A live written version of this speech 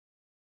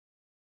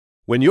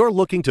When you're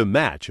looking to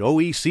match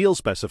OE seal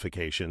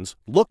specifications,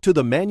 look to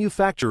the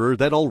manufacturer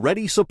that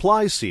already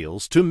supplies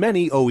seals to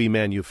many OE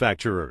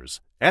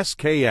manufacturers,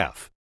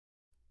 SKF.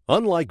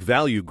 Unlike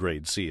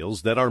value-grade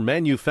seals that are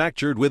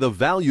manufactured with a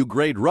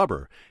value-grade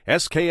rubber,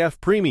 SKF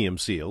premium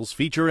seals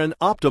feature an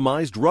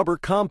optimized rubber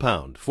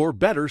compound for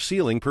better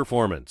sealing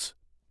performance.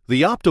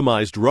 The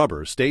optimized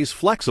rubber stays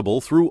flexible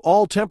through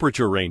all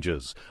temperature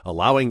ranges,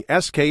 allowing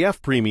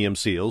SKF premium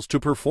seals to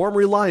perform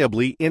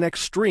reliably in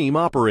extreme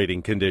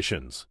operating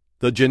conditions.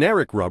 The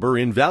generic rubber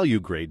in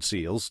value-grade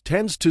seals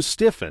tends to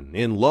stiffen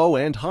in low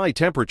and high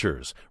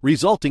temperatures,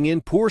 resulting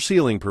in poor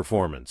sealing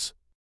performance.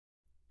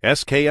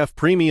 SKF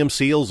premium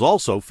seals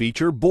also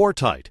feature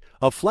Bore-Tite,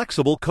 a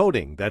flexible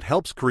coating that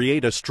helps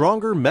create a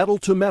stronger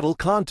metal-to-metal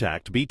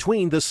contact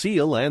between the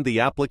seal and the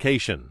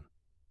application.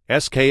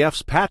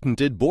 SKF's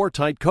patented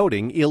Bore-Tite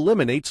coating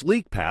eliminates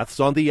leak paths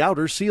on the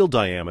outer seal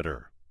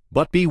diameter.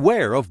 But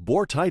beware of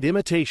Bore-Tite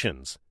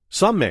imitations.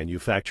 Some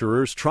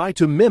manufacturers try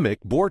to mimic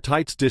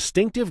Bore-Tite's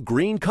distinctive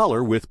green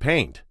color with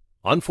paint.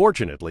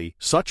 Unfortunately,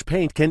 such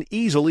paint can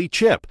easily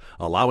chip,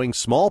 allowing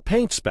small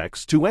paint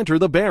specks to enter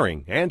the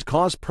bearing and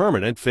cause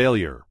permanent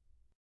failure.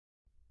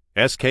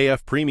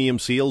 SKF premium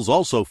seals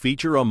also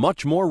feature a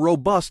much more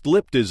robust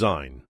lip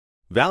design.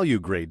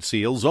 Value-grade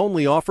seals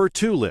only offer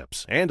 2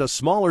 lips and a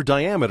smaller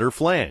diameter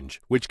flange,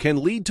 which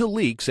can lead to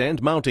leaks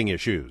and mounting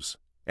issues.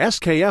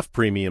 SKF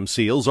premium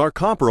seals are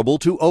comparable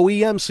to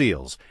OEM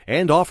seals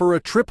and offer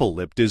a triple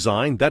lip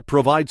design that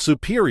provides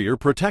superior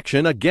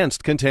protection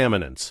against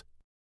contaminants.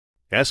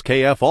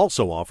 SKF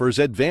also offers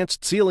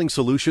advanced sealing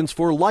solutions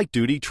for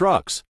light-duty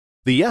trucks.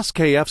 The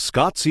SKF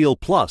Scott Seal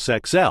Plus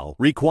XL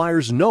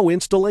requires no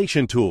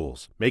installation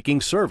tools,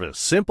 making service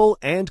simple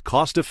and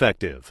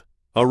cost-effective.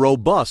 A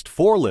robust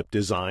 4-lip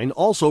design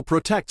also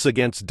protects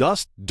against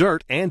dust,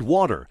 dirt, and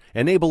water,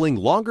 enabling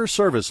longer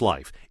service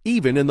life,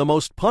 even in the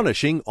most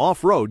punishing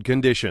off-road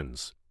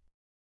conditions.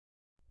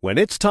 When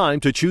it's time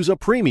to choose a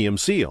premium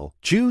seal,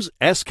 choose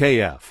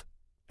SKF.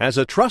 As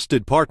a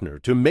trusted partner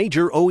to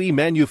major OE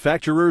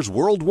manufacturers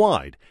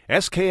worldwide,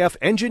 SKF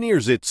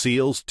engineers its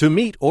seals to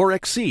meet or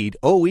exceed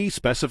OE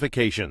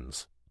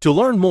specifications. To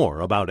learn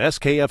more about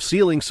SKF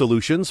sealing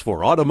solutions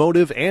for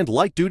automotive and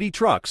light-duty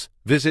trucks,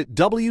 visit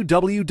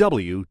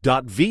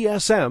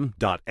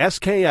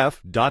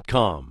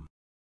www.vsm.skf.com.